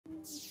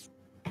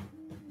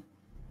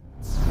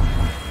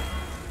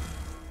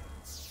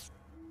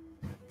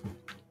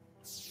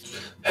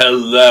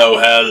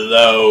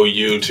Hello,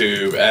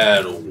 YouTube,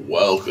 and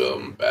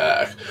welcome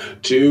back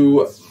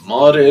to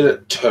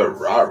modded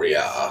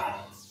Terraria.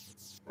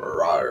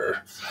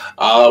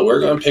 We're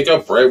gonna pick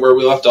up right where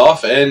we left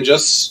off and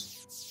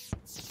just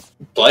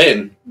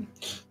playing.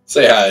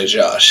 Say hi,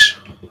 Josh.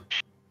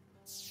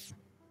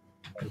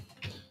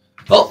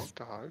 Well,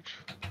 Dodge.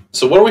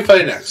 so what are we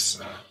fighting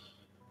next? I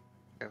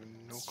have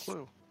no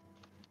clue.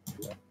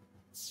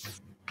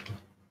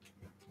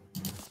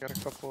 Got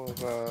a couple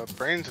of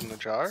brains in the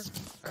jar.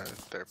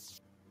 They're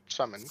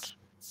summoned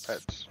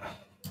pets.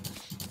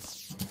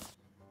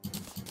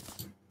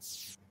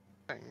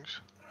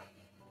 Things.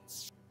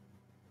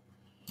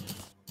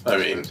 I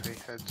mean,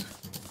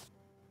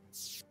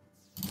 Heads.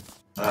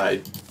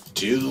 I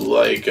do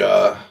like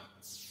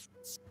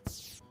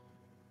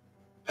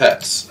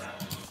pets.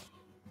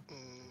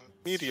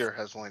 Meteor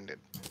has landed.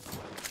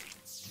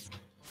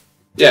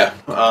 Yeah,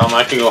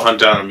 I can go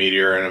hunt down a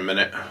meteor in a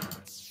minute.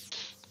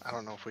 I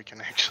don't know if we can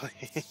actually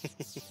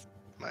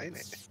mine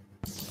it.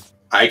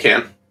 I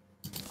can.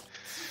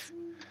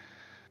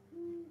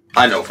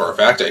 I know for a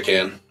fact I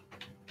can.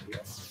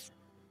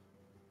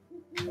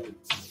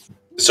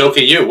 So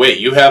can you. Wait,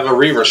 you have a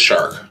Reaver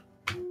Shark.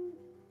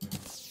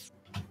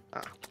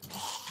 Oh.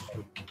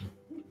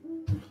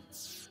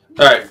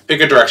 Alright,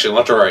 pick a direction,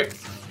 left or right.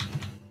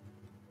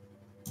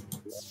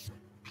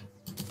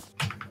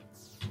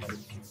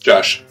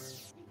 Josh.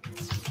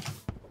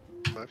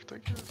 Left, I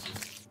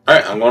guess.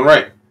 Alright, I'm going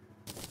right.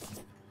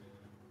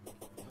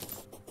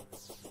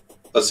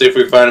 Let's see if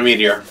we find a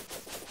meteor.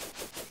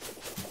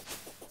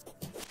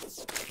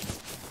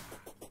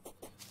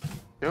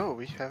 Yo,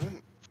 we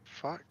haven't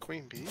fought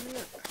Queen Bee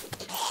yet?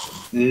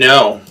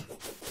 No.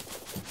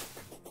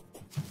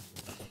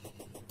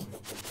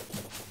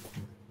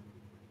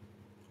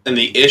 And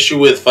the issue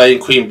with fighting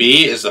Queen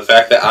Bee is the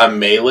fact that I'm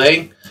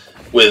melee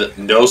with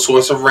no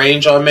source of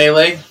range on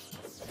melee.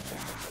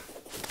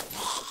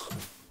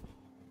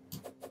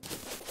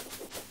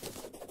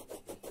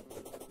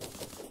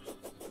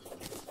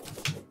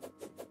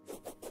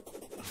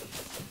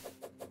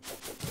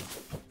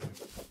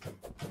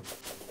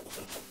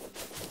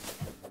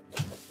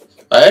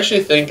 I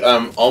actually think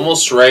I'm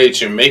almost ready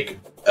to make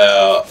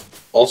an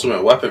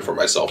ultimate weapon for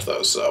myself,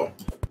 though, so...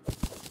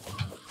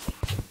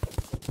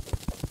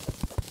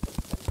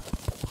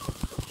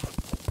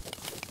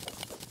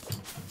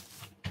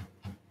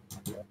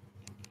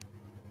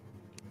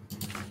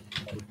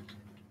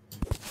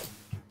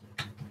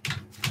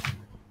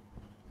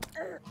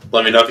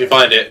 Let me know if you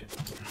find it.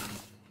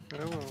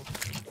 I will.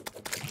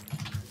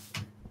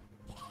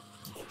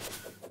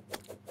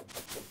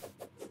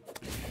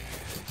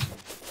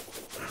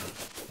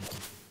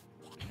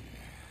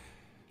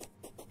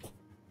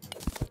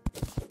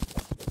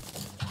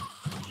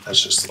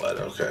 That's just lead,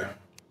 okay.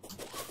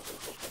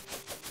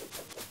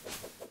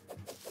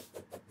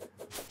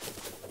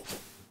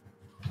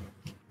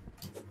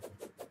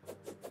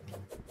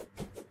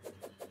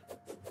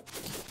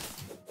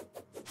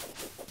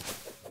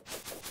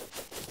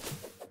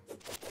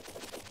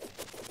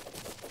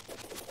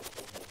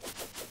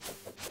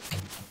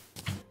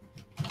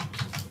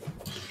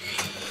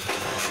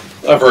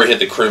 I've already hit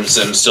the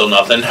crimson, still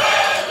nothing.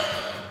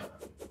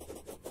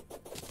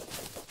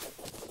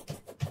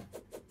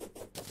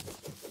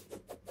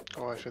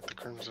 Oh, I've hit the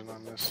crimson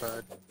on this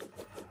side.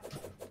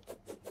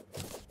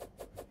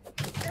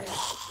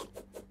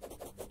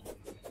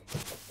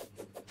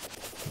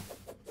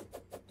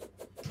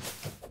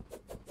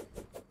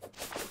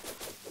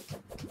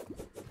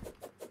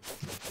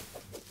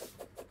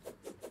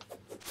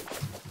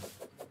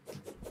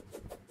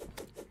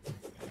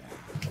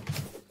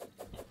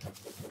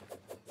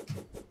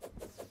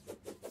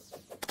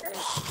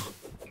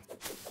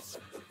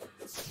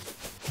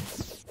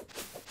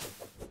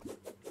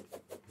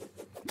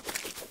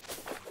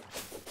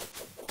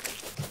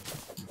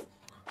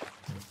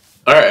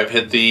 Alright, I've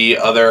hit the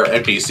other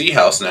NPC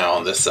house now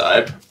on this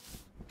side.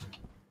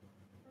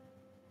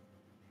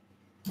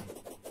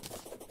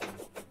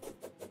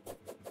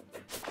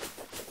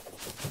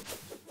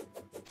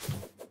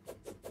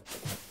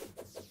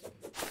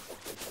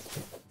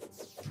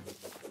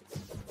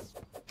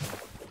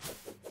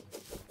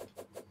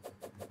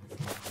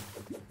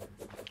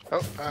 Oh,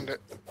 found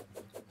it.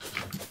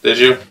 Did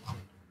you?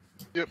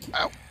 Yep.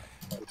 Ow.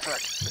 Fuck. I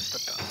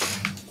stepped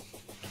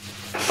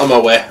on. On my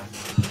way.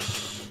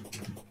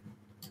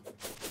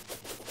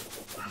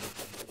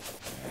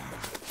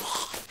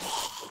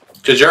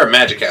 Because you're a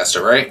magic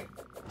caster, right?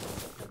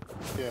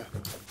 Yeah.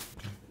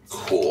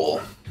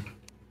 Cool.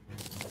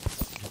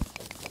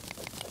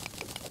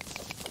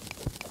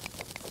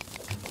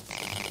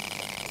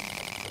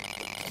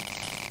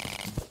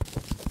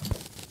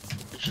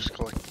 You just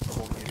collect the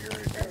whole meteor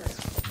right here.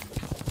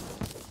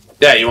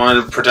 Yeah, you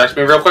want to protect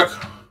me real quick?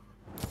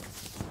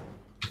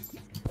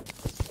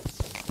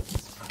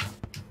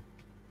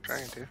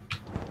 Trying to.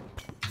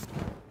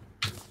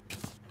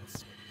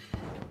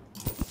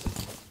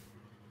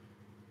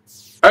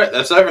 Alright,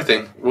 that's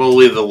everything. We'll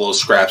leave the little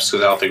scraps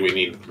because I don't think we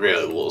need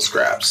really little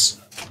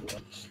scraps.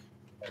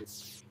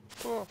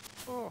 Oh,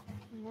 oh.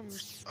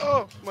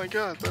 Oh my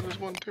god, that is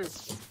one too.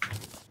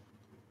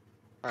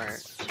 Alright,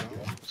 so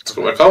Let's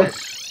go back home.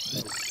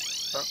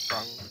 Oh,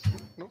 wrong.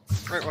 Nope,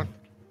 right one.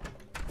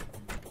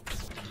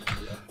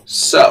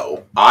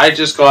 So, I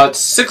just got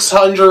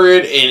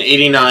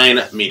 689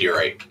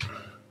 meteorite.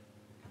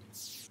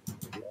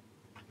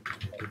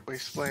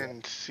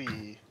 Wasteland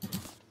C.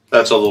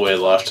 That's all the way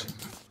left.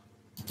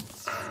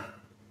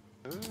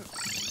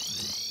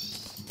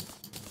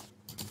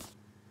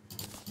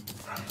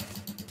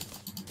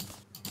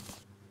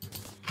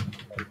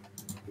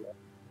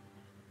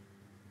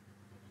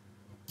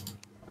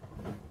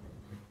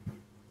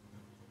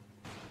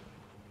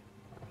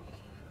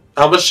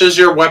 How much does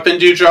your weapon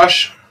do,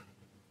 Josh?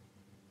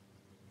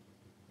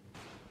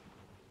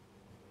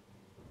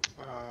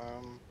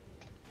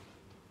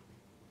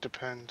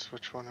 Depends.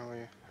 Which one are we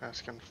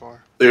asking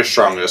for? Your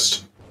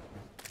strongest.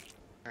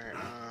 Alright, uh,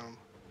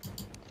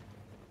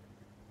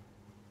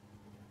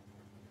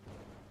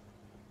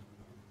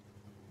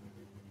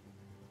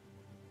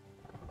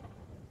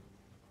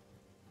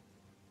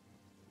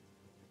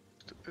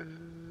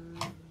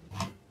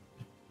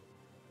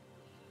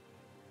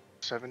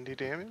 70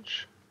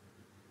 damage?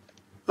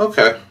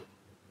 Okay.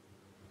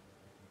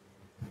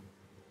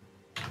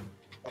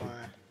 Why?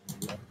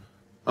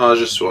 I was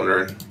just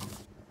wondering.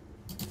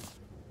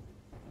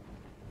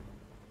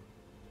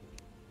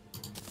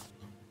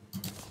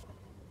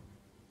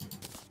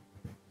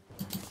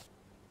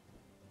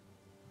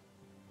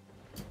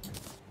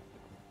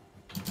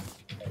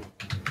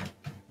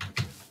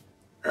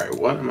 Alright,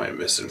 what am I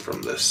missing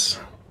from this?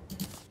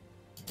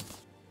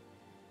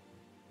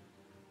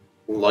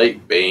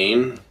 Light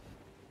Bane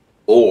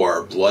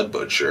or Blood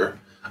Butcher.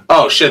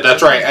 Oh shit,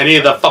 that's right. I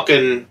need the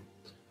fucking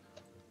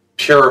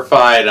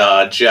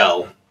purified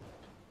gel.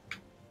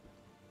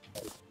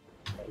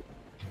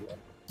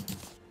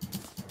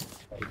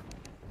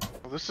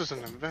 Oh, this is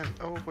an event.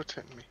 Oh, what's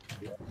hitting me?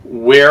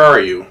 Where are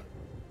you?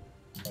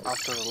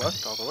 Off to the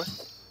left, all the way.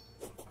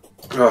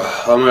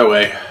 Ugh, on my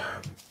way.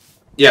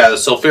 Yeah, the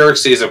Sulfuric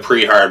Sea is a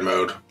pre-hard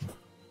mode.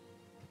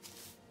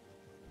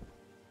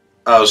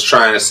 I was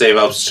trying to save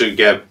up to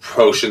get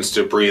potions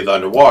to breathe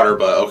underwater,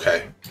 but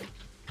okay.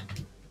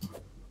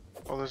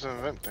 Well, there's an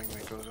event thing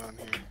that goes on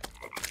here.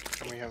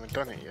 And we haven't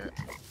done it yet.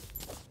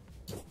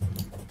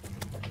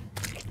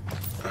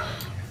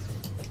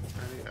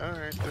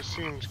 Alright, this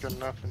seems good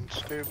enough and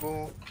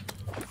stable.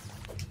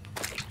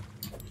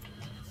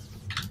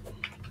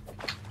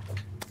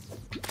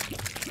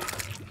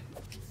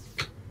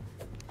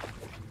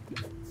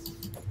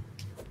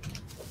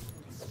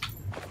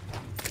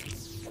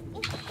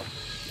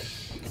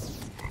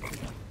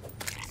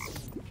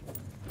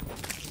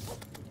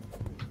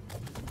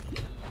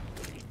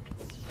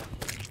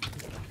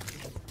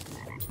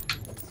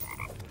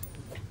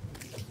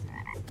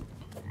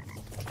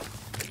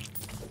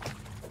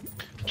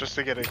 Just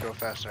to get it go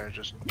faster, I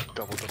just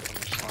doubled up on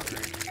the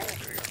slaughtering.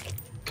 There you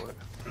go.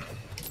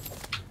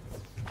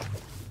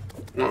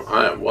 Well,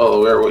 I am well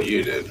aware what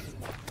you did.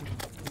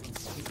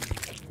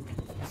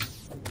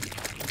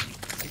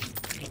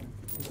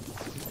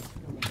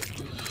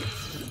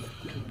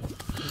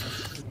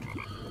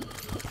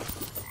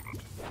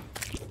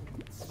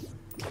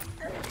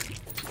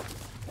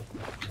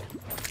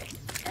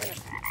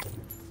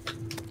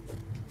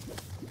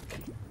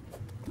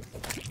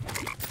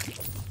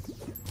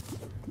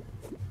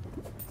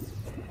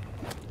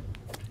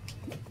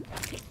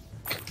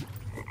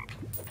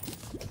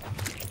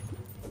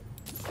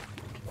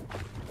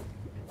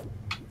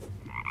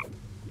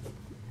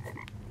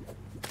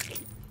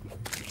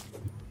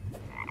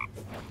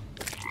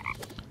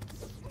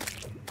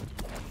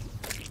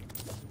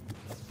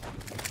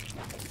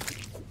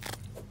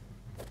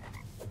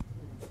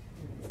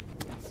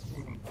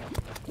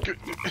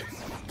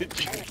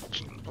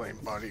 Playing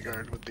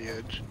bodyguard with the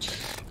edge.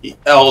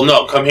 Oh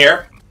no, come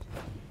here.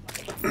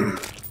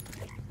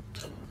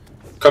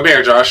 Come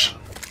here, Josh.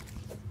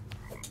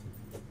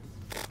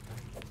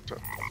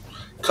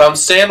 Come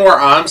stand where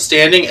I'm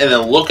standing and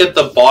then look at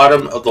the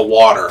bottom of the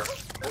water.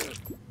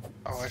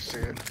 Oh, I see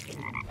it.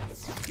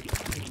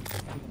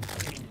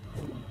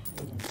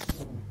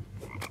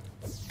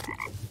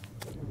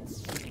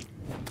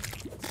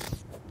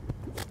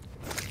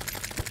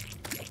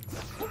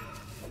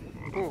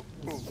 Ooh,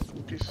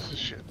 pieces of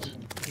shit.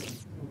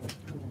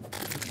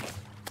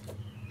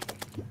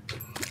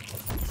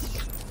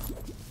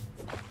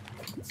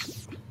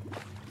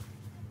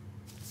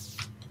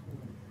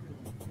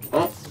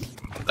 Well,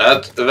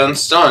 that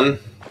event's done.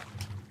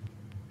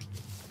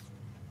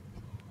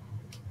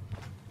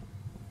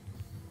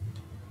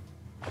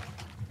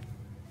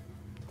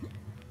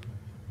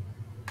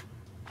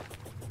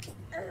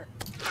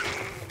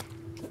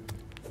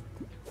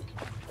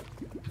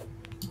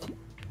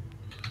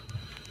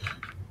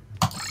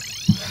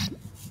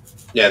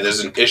 Yeah, there's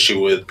an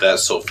issue with that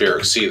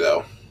Sulfuric Sea,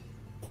 though.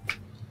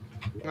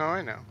 No,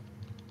 I know.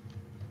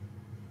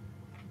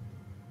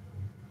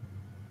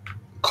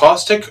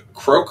 Caustic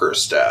Croaker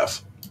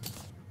Staff.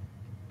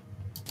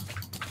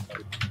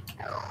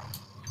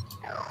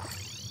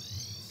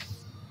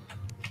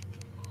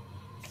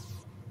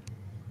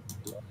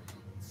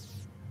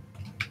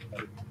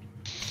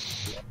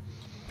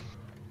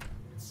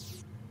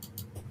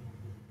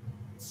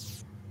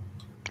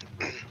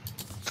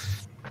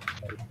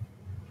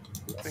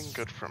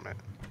 good from it.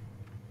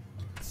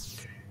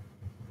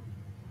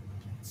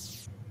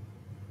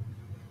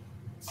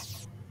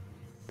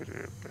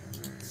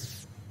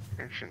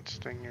 Ancient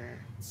Stinger.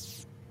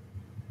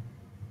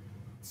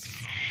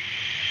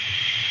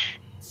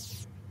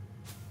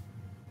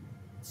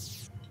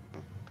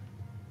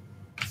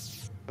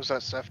 Does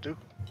that staff do?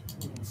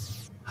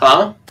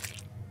 Huh?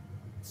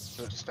 Does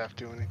that staff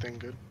do anything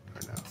good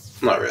or no?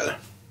 Not really.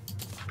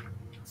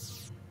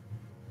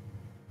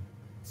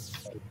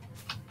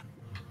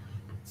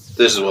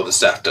 This is what the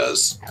staff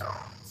does.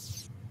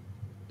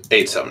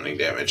 8 summoning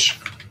damage.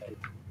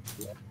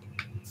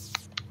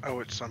 Oh,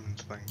 it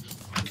summons things.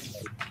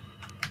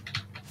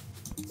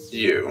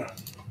 You.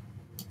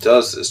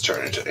 Does this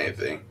turn into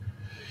anything?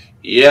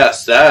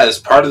 Yes, that is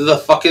part of the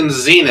fucking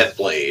Zenith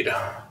Blade.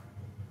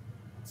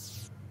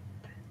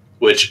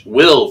 Which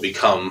will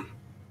become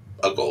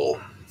a goal.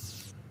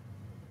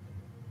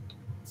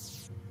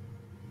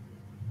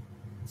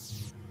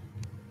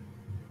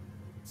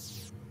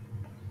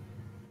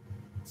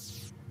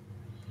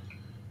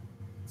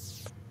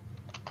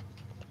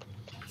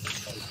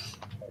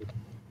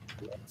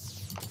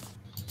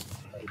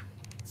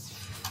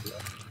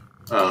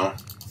 Oh.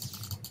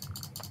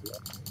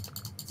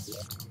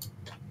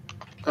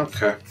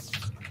 Okay.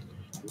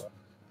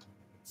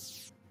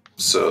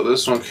 So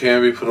this one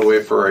can be put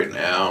away for right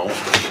now.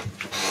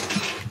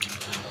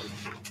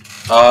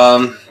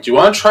 Do you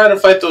want to try to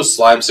fight those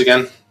slimes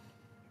again?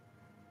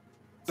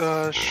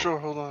 Sure,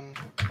 hold on.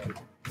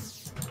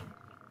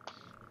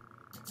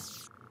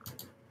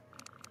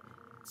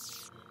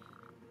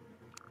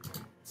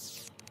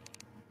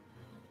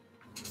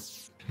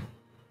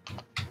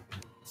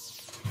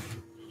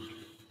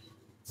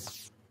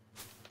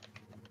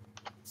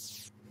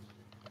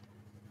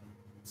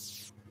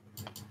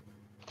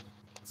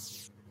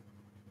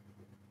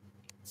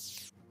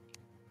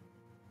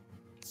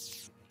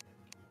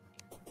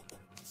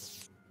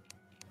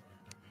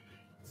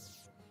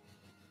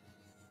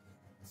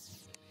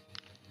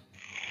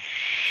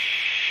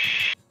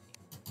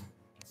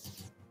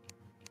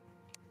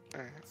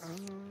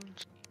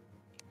 Alright,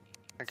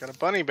 I got a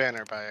bunny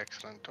banner by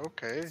accident.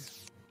 Okay.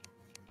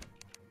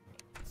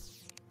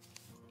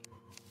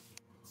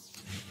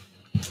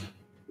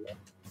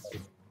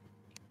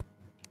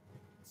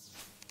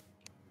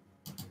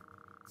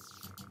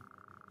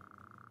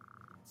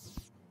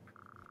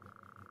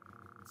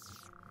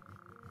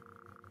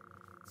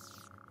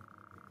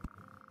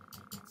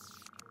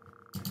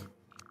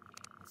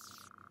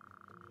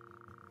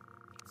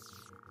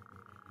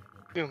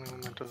 The only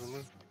one that doesn't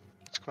move.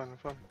 It's kind of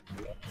fun.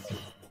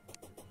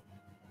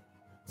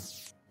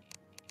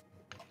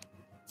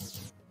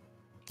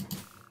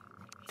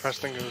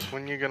 First thing is,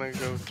 when you're gonna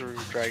go through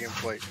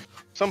Dragonflight?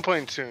 Some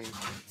point soon.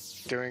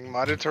 Doing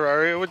modded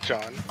Terraria with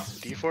John,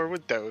 D4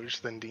 with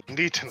Doge, then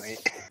D&D tonight.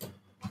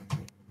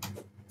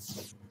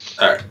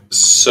 Alright,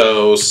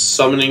 so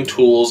summoning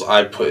tools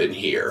I put in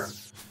here.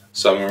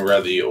 So I'm going to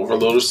grab the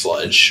Overloaded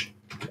Sludge.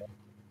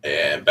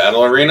 And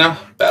Battle Arena?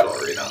 Battle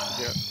Arena.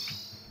 Yep.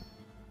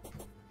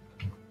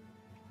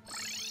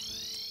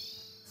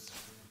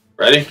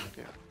 Ready?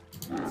 Yeah.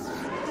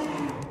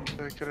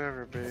 It could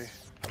ever be.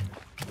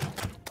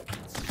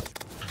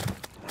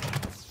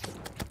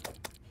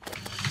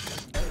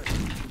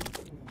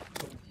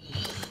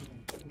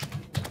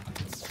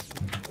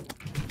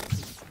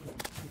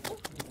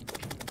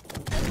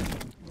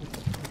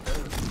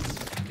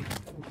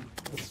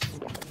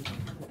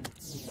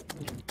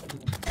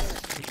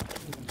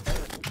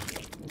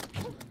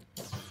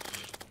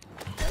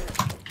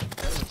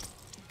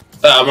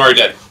 I'm already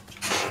dead.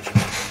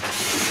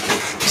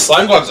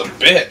 Slime Glog's a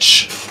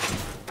bitch.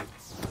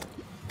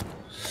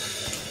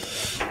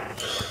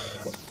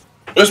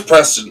 Where's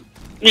Preston?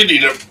 We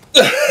need him.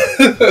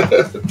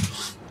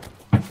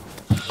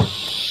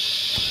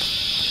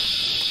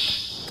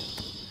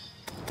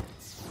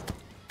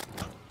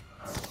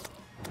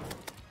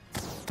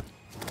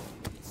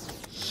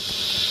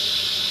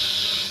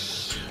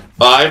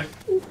 Five,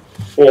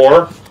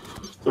 4,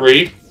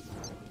 3,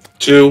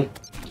 2,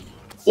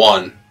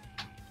 1.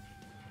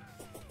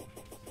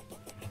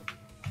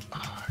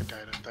 I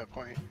died at that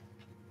point.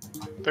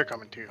 They're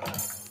coming to you.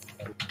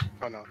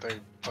 Oh no, they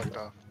fucked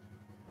off.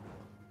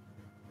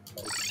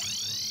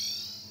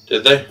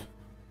 Did they?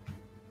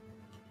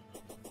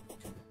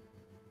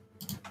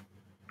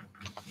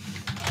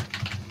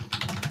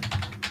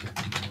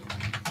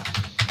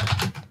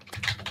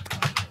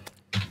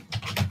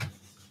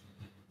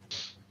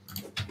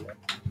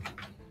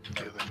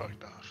 Yeah, they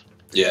fucked off.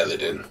 Yeah, they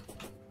did.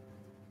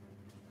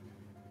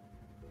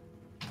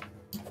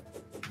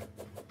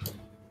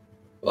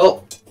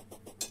 Well,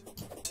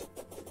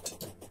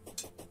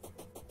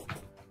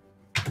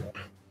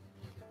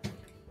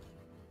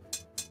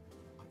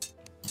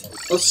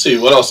 let's see,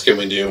 what else can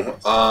we do?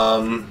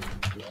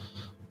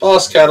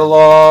 Boss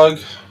catalog.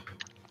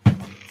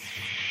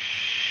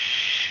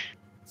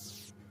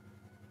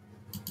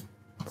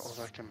 All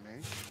I can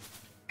make.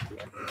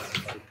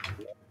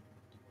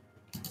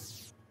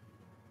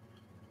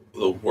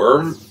 The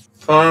Worm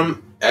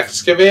Farm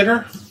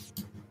Excavator?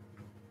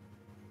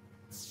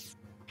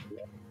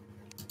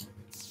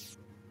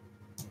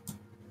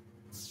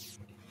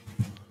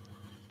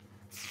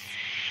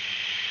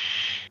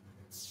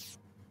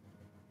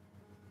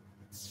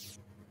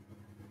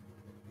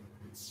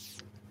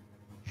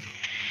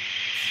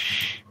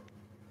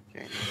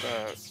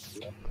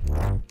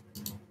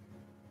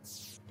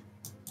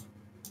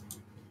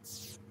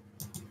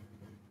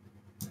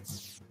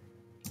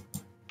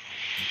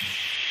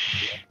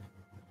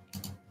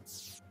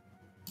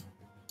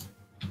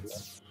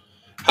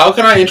 How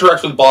can I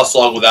interact with boss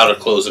log without it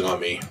closing on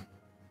me?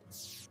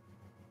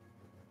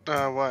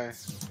 Why?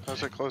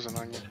 How's it closing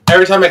on you?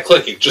 Every time I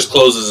click, it just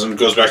closes and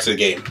goes back to the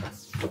game.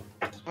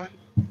 What?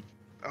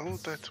 Oh,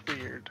 that's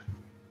weird.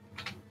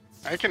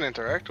 I can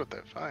interact with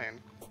it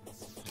fine.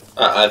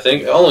 I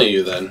think only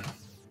you then.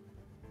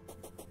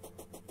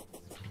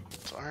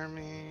 It's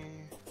army.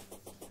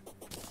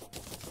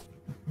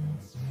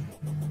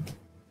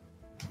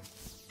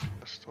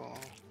 Pistol.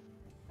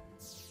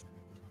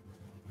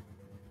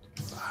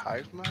 The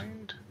hive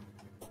mind?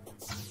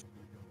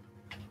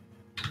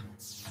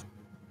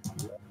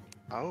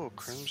 Oh,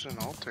 crimson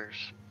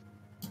altars.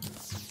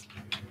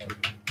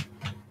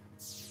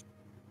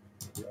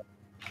 Do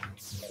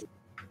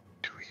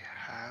we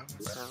have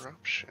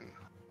corruption?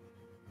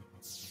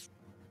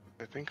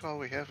 I think all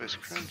we have is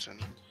crimson.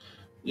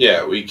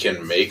 Yeah, we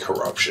can make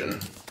corruption.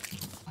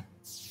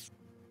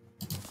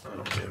 I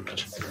don't get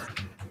much better.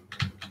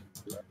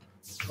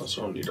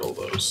 Also don't need all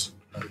those.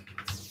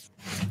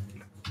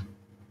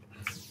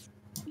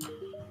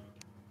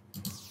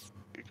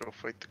 You go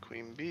fight the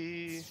queen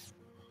bee.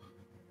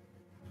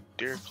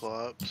 Deer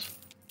clubs.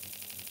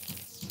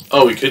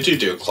 Oh, we could do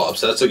deer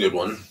clubs. That's a good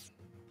one.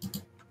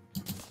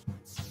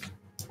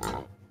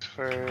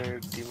 For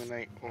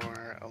demonite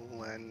or a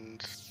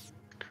lens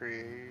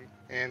create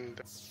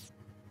and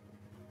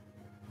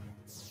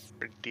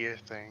for deer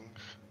things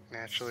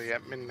naturally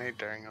at midnight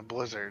during a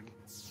blizzard.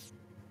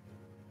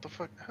 The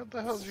fuck? How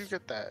the hell did you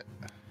get that?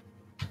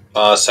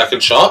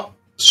 Second shop.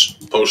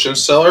 Potion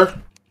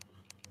seller.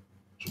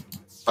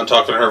 I'm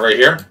talking to her right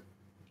here.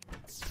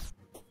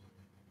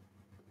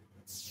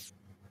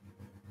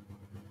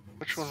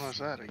 Which one was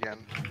that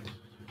again?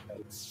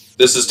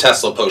 This is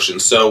Tesla Potion.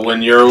 So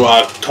when you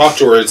talk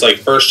to her, it's like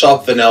first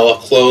shop, vanilla,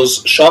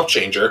 close, shop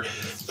changer.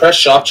 Press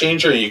shop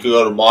changer and you can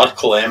go to mod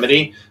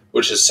calamity,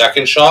 which is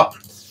second shop.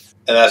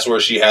 And that's where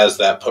she has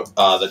that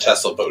the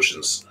Tesla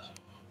Potions.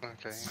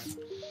 Okay.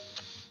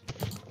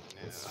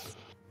 Yeah.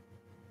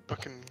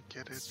 Fucking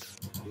get it.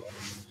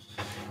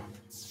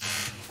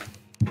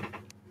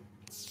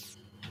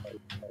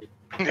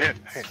 Yeah,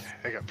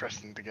 I got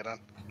Preston to get on.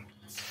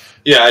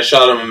 Yeah, I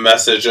shot him a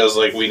message. I was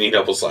like, we need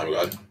help with Slime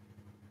God.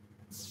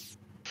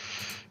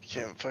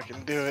 Can't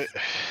fucking do it.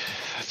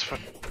 That's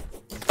fucking...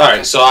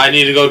 Alright, so I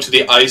need to go to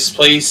the ice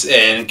place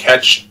and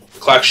collect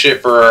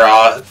shit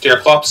for deer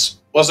clops,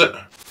 was it?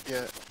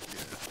 Yeah.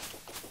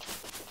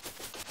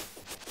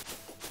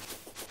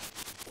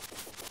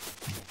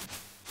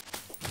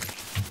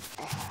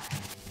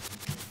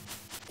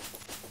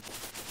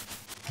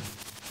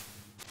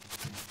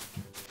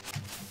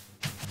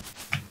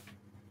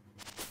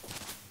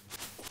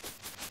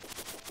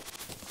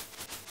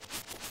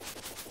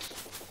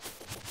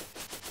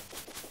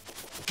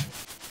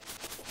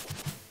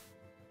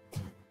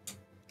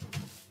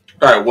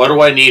 Alright, what do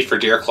I need for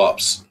deer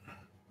clops?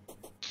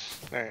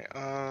 Alright,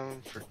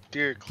 for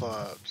deer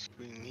clubs,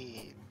 we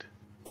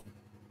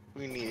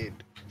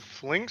need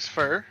Flink's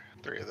fur,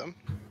 3 of them.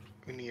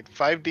 We need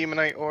 5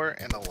 demonite ore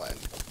and a lead.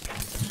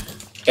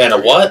 And a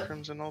what?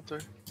 Crimson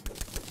altar.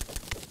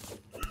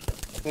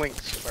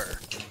 Flink's fur.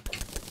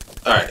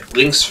 Alright,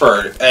 Link's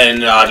fur. And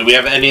do we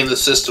have any in the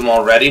system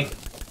already?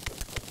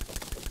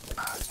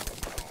 I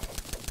don't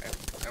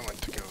know. I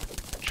went to go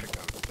check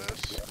out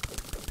this.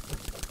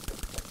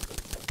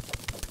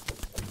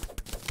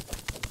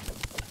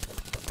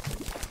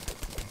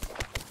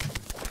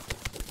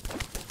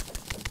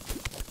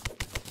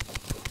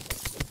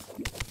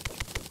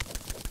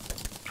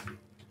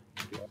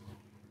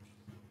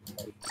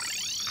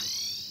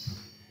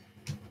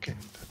 Okay,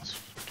 that's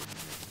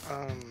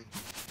fucking...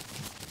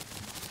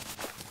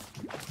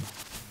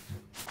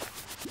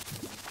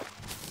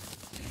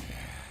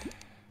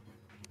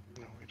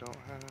 No, we don't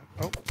have...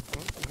 Oh,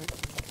 wait.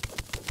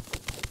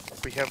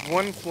 We have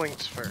 1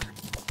 Flink's fur.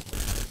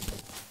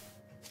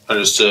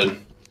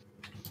 Understood.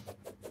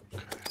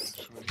 Okay,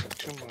 so we have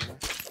 2 more.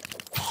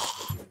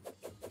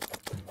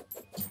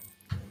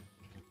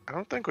 I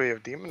don't think we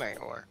have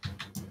demonite ore.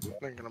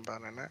 Thinking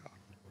about it now.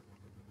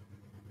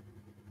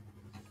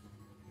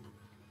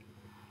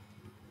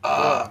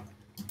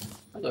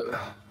 Hello.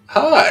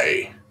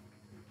 Hi.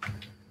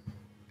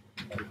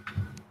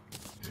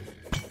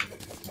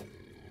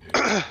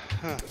 Huh.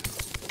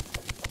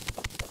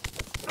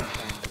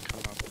 Trying to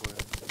come up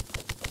with...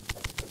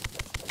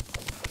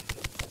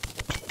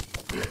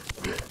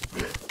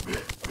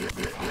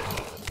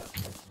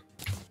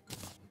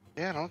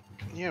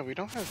 Yeah, we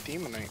don't have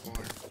demonite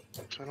ore,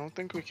 so I don't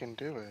think we can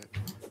do it.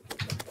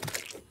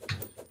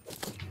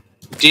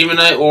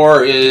 Demonite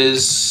ore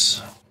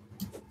is...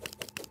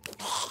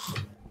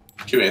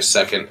 Give me a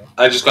second.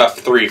 I just got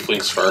 3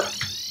 Flink's fur.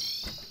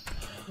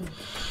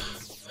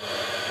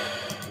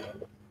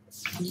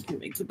 You can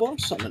make the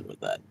boss summon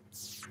with that.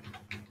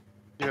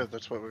 Yeah,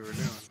 that's what we were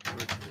doing.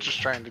 We're just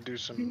trying to do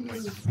some,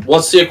 like...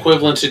 What's the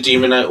equivalent to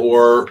demonite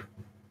ore?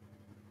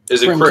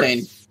 Is it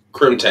Crimtane.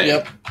 Crimtane?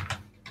 Yep.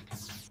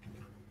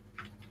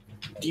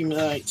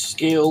 Demonite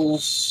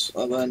scales,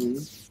 and then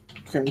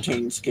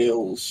Crimtane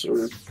scales,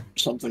 or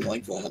something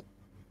like that.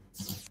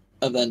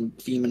 and then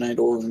Demonite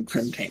ore and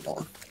Crimtane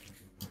ore.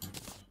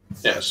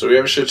 Yeah, so we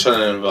have a shit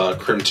ton of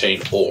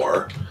Crimtane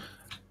ore,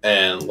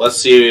 and let's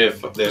see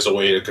if there's a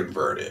way to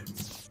convert it.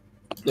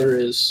 There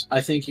is.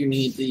 I think you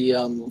need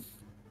the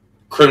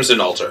Crimson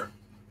Altar.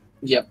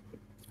 Yep.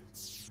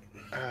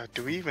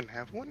 Do we even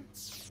have one?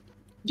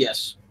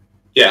 Yes.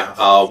 Yeah,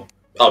 I'll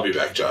be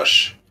back,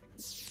 Josh.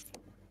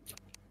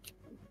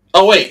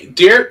 Oh wait,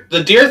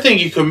 the deer thing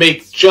you can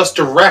make just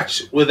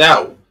direct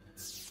without.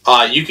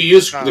 You can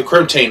use the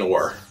Crimtane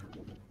ore.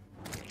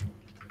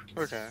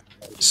 Okay.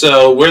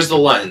 So where's the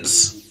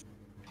lens?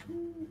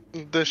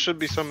 There should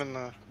be some in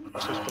the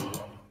system.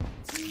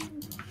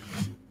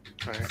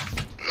 Alright.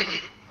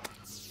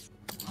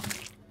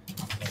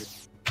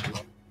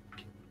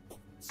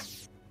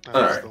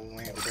 Alright. The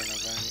lantern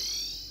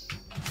event.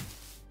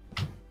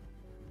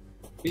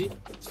 We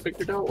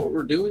figured out what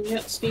we're doing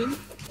yet, Steve?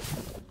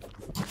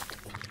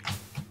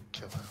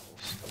 Kill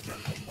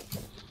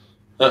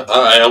owls.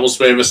 I almost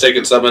made a mistake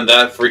and summoned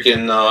that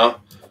freaking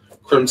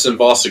Crimson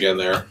boss again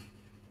there.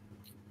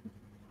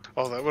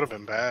 Oh, that would have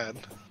been bad.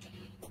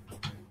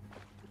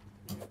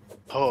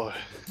 Oh,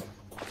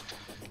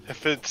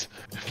 if it's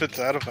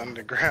out of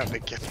underground,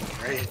 it gets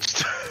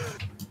enraged.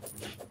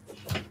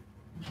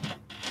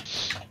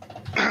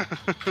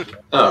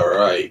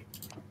 Alright.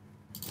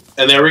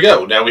 And there we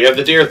go. Now we have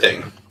the deer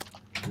thing.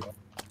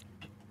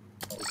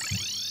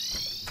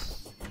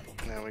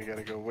 Now we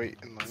gotta go wait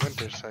in the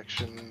winter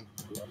section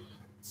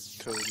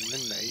till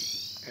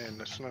midnight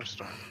and a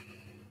snowstorm.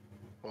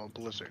 Well,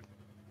 blizzard.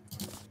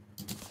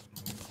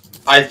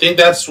 I think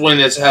that's when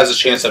it has a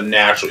chance of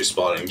naturally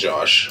spawning,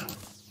 Josh.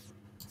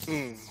 Well,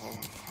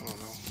 I don't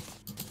know.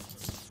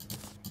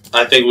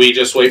 I think we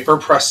just wait for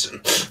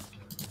Preston.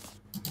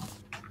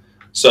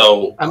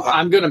 So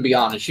I'm gonna be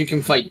honest. You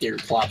can fight Deer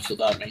Clops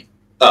without me.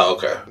 oh,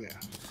 okay. Yeah.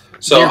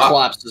 So Deer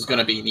Clops is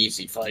gonna be an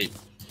easy fight,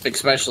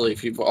 especially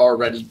if you've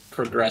already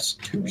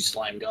progressed to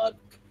Slime God.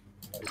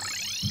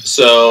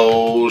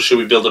 So should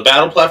we build a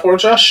battle platform,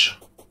 Josh?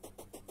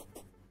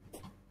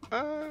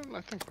 I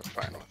think we're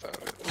fine without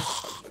it.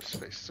 There's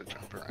space to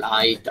jump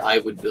around. I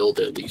would build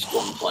at least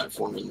one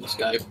platform in the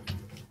sky,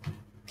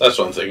 That's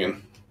what I'm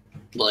thinking.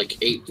 like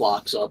 8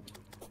 blocks up,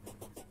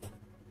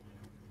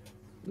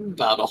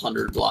 about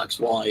 100 blocks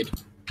wide.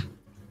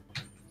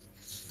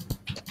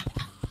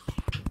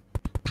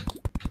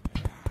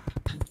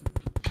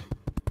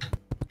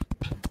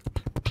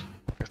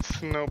 It's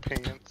snow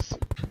pants.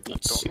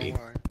 Let's Don't see. know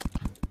why.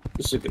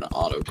 This is gonna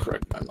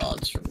auto-correct my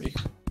mods for me.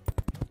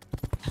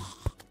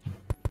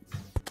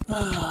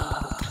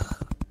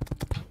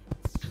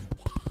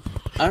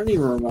 I don't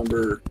even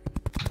remember.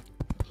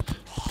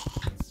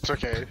 It's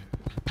okay.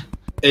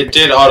 It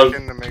did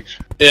Looking to make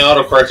sure. it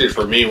auto corrected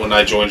for me when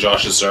I joined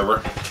Josh's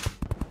server.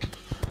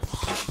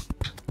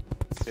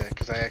 Yeah,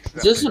 because I Is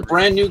accidentally. this a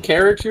brand new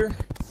character?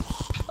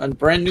 A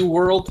brand new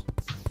world?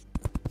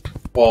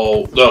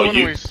 Well, The no, one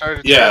you we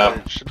started yeah.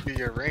 together should be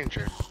your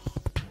ranger.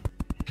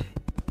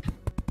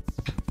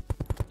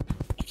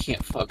 I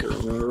can't fucking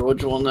remember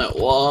which one that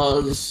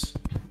was.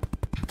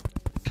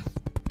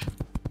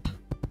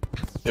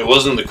 It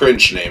wasn't the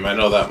cringe name, I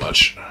know that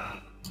much.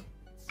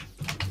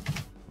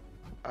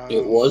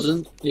 It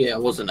wasn't? Yeah,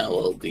 it wasn't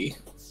LLD.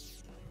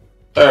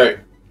 Alright.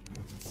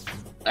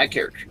 That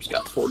character's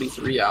got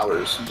 43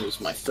 hours and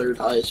is my 3rd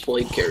highest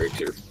played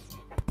character.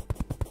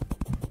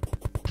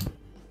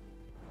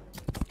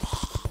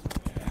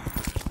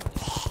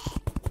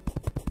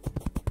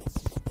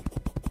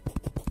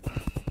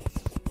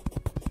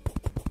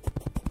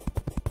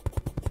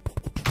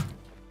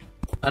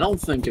 I don't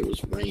think it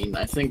was Rain.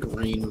 I think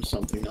Rain was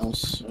something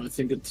else. I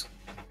think it's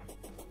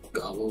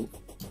Gobble.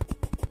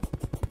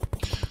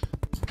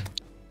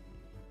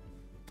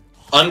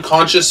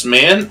 Unconscious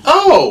man?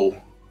 Oh!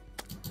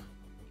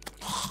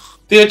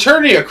 The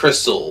Eternia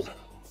crystal.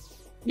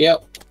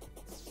 Yep.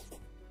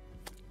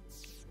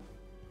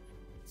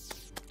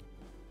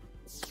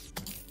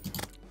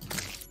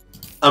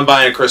 I'm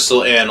buying a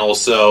crystal and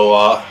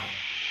also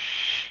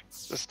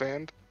The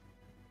stand?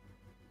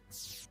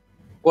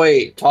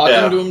 Wait, talking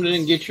Yeah. to him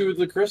didn't get you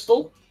the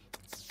crystal?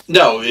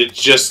 no, it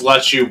just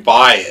lets you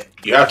buy it.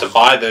 You have to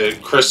buy the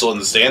crystal in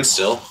the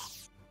standstill.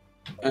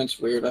 That's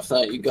weird. I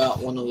thought you got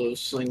one of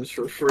those things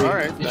for free.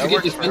 Alright, Did that you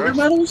get works for defender us.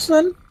 medals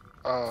then?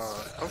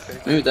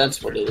 Okay. Maybe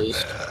that's what it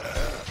is.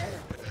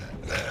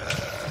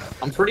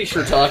 I'm pretty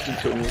sure talking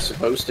to him is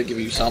supposed to give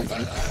you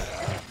something.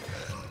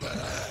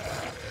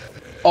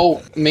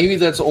 Oh, maybe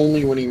that's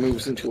only when he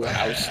moves into a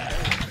house.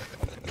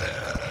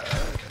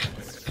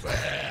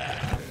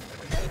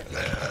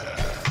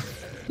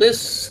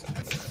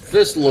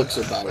 This looks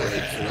about right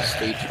for the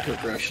stage of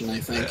progression, I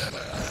think.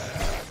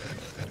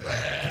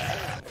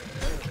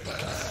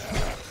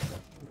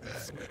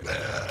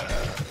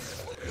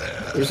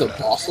 There's a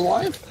boss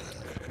alive?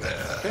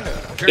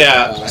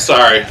 Yeah,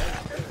 sorry.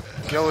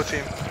 Yellow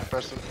team,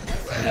 Preston.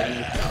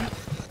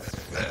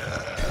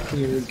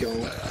 Here we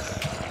go.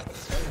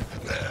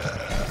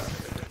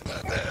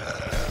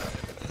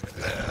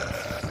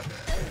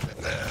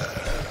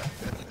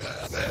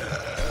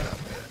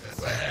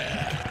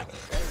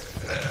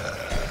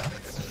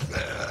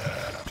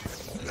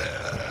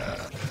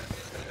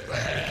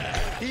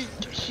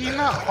 He's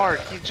not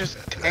hard, he's just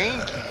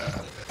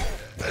tanky.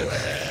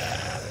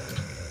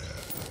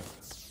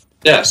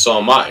 Yeah, so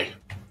am I.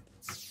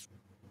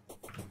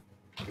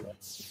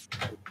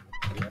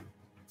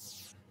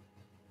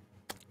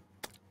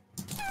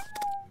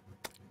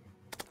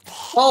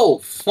 Oh,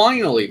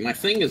 finally, my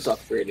thing is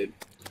upgraded.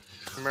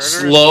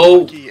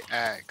 Slow.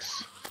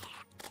 Axe.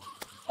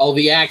 Oh,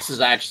 the axe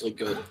is actually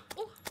good.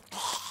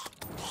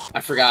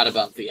 I forgot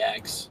about the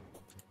axe.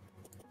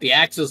 The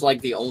axe is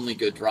like the only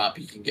good drop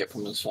you can get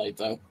from this fight,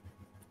 though.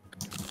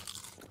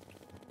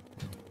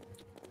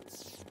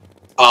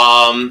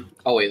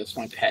 Oh wait, that's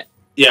my pet.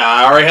 Yeah,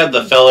 I already had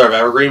the Feller of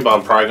Evergreen, but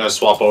I'm probably going to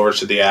swap over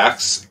to the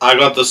axe. I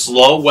got the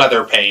slow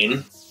weather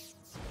pane.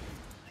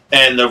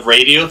 And the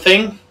radio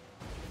thing.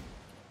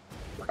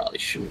 Probably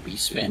shouldn't be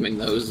spamming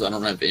those. I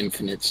don't have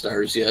infinite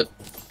stars yet.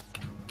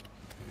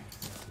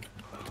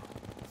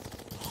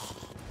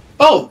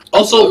 Oh,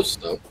 also... Close,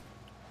 though.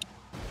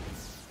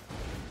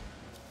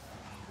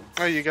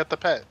 Oh, you got the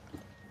pet.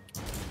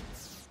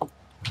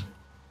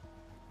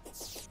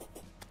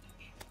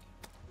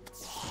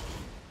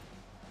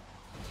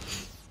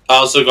 I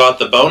also got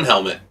the bone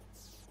helmet.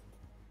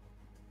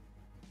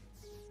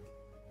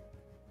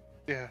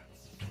 Yeah.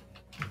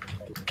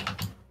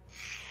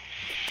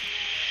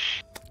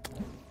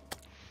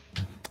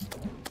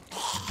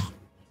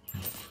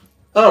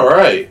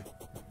 Alright.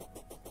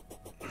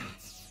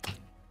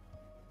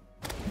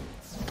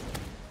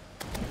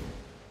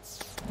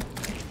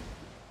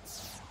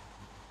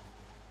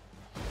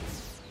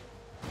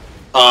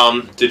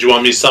 Did you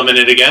want me to summon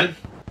it again?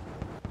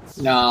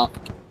 No.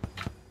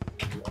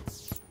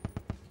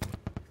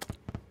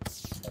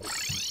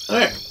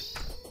 Alright.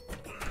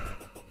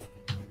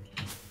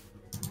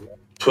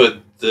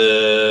 Put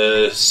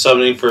the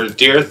summoning for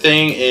deer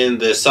thing in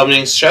the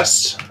summoning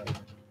chest.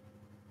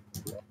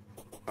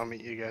 I'll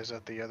meet you guys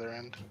at the other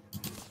end.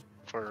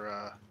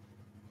 For,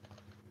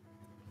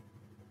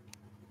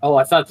 Oh,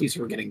 I thought these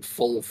were getting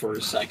full for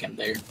a second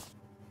there.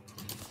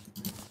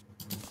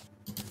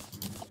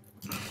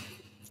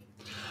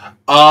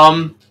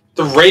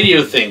 The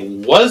radio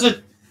thing. Was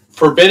it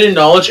forbidden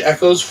knowledge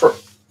echoes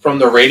from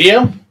the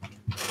radio?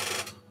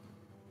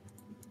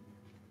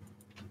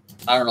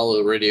 I don't know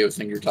the radio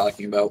thing you're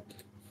talking about.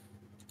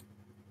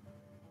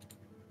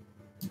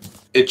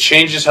 It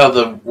changes how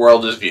the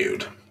world is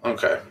viewed.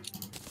 Okay.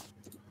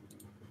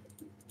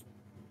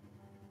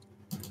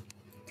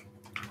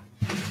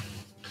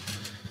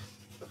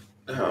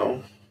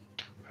 No.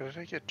 where did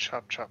I get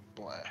Chop Chop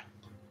Blah?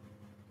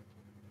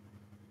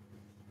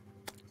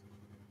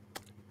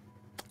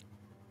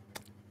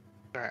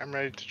 Alright, I'm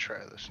ready to try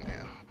this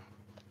now.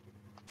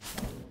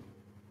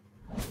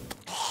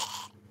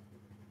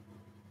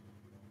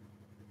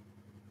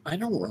 I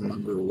don't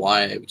remember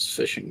why I was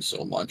fishing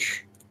so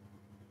much.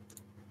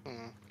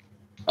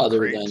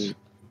 Crates. Than...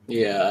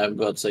 Yeah, I'm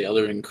about to say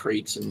other than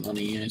crates and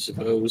money, I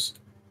suppose.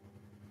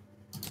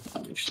 I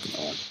just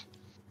know.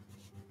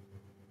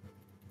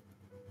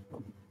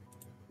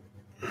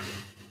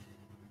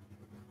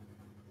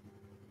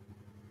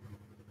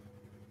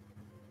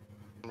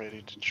 I'm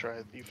ready to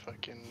try the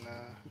fucking,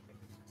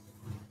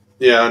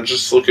 Yeah, I'm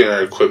just looking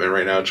at equipment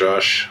right now,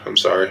 Josh. I'm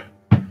sorry.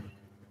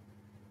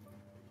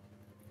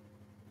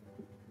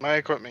 My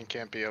equipment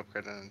can't be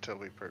upgraded until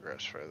we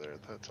progress further.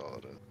 That's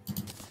all it is.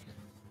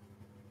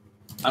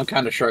 I'm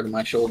kind of shrugging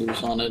my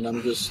shoulders on it.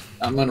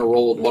 I'm gonna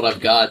roll with what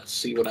I've got,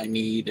 see what I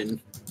need, and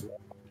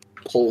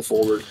pull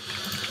forward.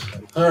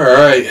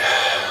 Alright.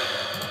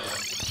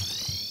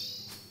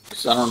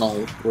 Because I don't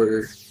know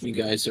where you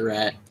guys are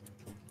at.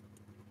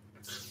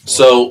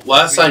 So,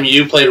 last time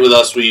you played with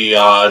us, we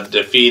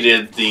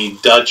defeated the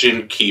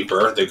Dungeon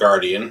Keeper, the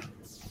Guardian.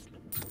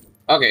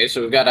 Okay,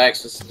 so we've got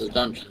access to the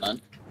dungeon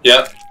then.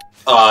 Yep.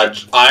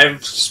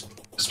 I've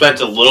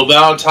spent a little bit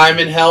of time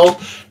in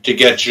Hell to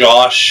get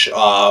Josh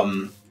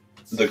the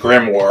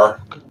Grimoire.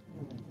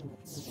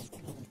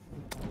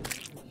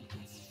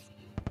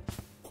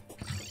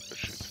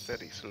 It's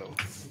very slow.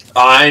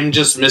 I'm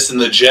just missing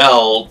the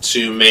gel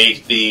to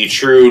make the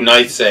true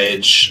Night's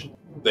Edge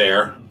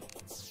there.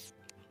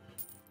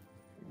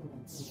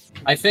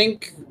 I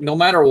think no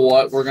matter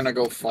what, we're gonna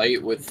go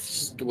fight with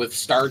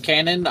Star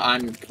Cannon.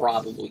 I'm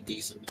probably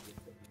decent.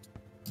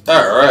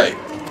 Alright.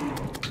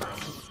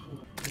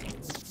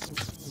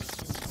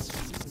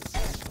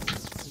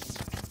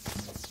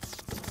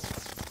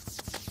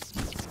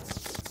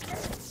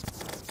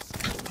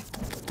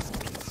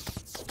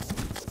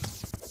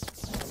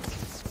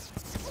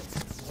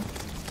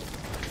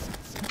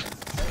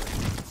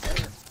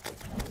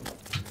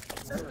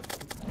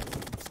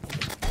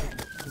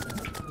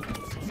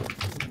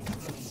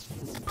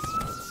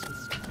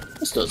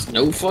 This does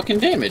no fucking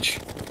damage.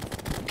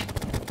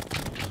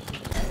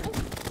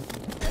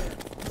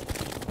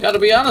 Gotta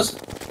be honest,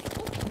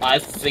 I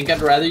think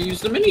I'd rather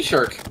use the mini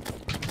shark.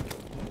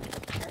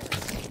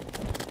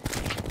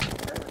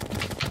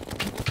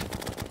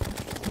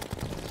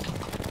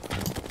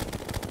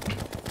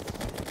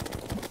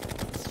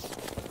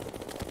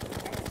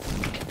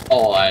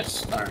 Oh,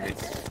 that's alright.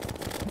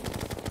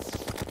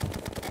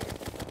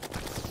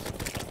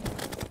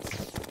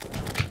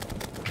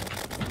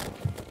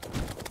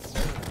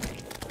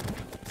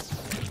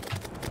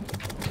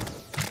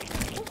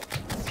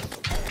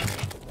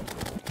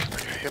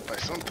 hit by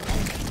something.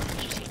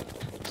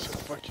 So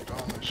fuck you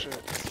on that shit.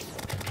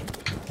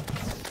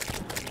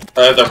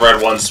 I have the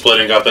red one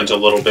splitting up into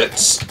little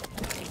bits.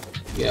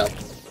 Yeah.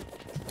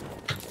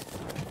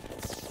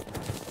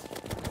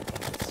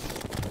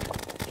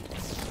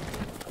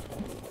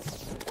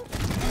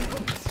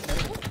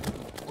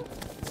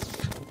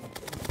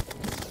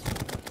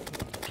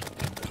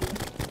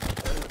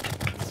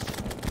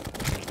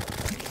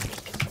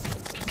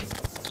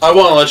 I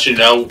want to let you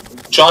know,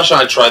 Josh and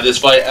I tried this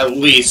fight at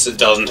least a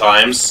dozen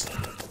times.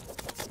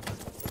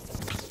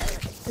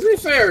 To be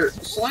fair,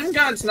 Slime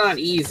God's not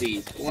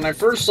easy. When I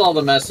first saw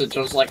the message,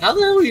 I was like, how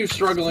the hell are you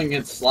struggling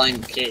against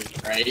Slime King,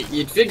 right?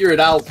 You'd figure it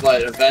out,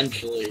 but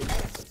eventually...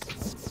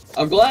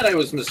 I'm glad I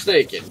was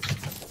mistaken.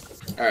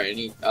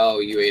 Alright, oh,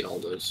 you ate all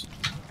those.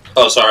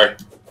 Oh, sorry.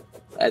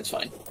 That's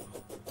fine.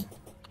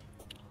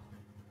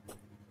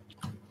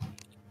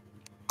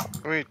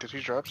 Wait, did he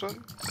drop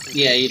something?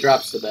 Yeah, he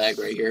drops the bag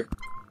right here.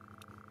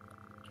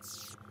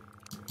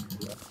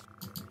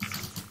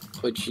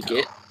 What'd you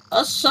get?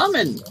 A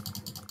summon!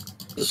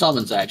 The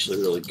summon's actually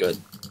really good.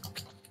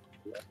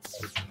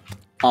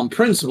 On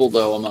principle,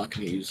 though, I'm not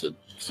going to use it.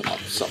 It's not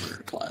the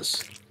summoner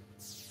class.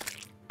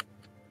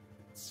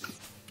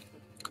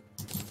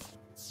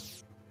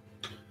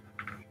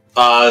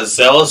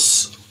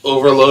 Zealous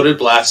Overloaded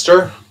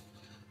Blaster.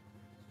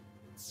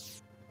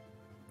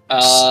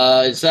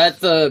 Is that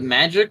the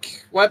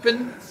magic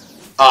weapon?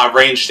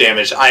 Range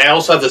damage. I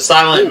also have the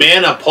Silent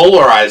Mana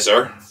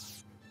Polarizer.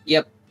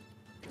 Yep.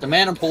 The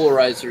Mana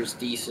Polarizer is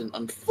decent.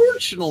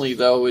 Unfortunately,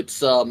 though,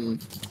 it's,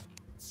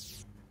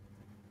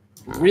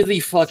 really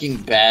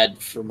fucking bad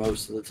for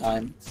most of the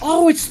time.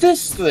 Oh, it's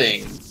this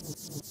thing!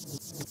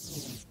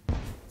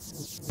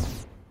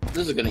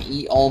 This is gonna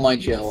eat all my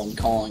gel, I'm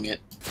calling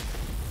it.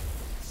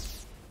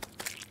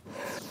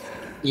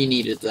 You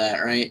needed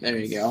that, right? There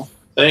you go.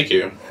 Thank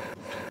you.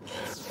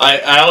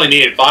 I only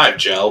needed 5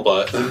 gel,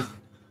 but... I'm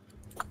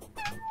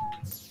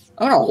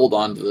gonna hold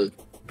on to the...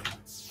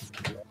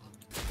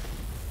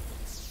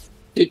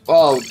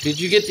 Did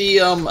you get the,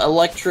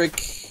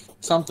 electric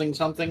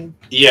something?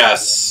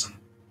 Yes.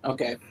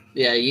 Okay.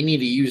 Yeah, you need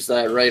to use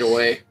that right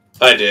away.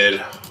 I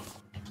did.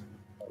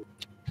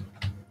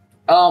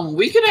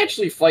 We can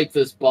actually fight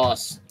this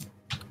boss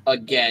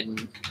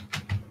again.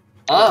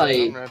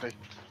 I'm ready.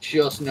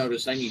 Just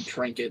noticed I need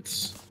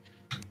trinkets.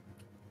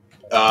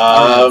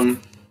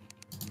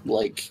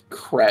 Like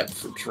crap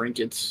for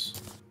trinkets.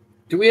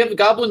 Do we have a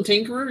Goblin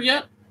Tinkerer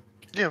yet?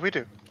 Yeah, we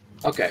do.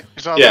 Okay.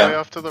 He's all the way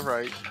off to the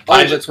right.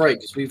 Oh, that's right,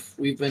 because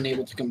we've been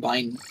able to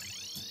combine.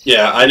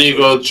 Yeah, I need to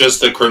go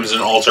just the Crimson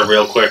Altar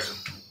real quick.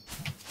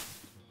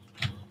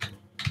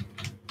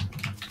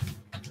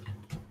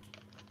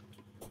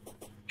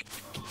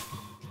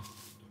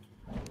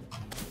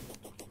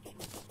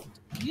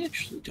 I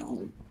actually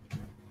don't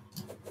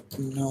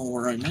know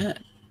where I'm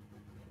at.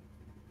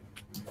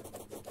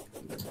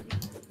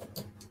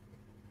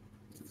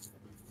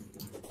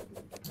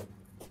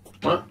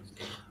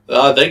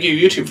 Thank you,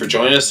 YouTube, for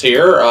joining us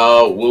here.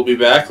 We'll be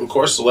back, of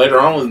course, later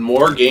on with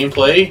more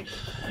gameplay,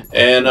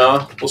 and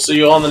we'll see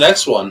you on the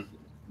next one.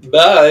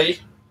 Bye!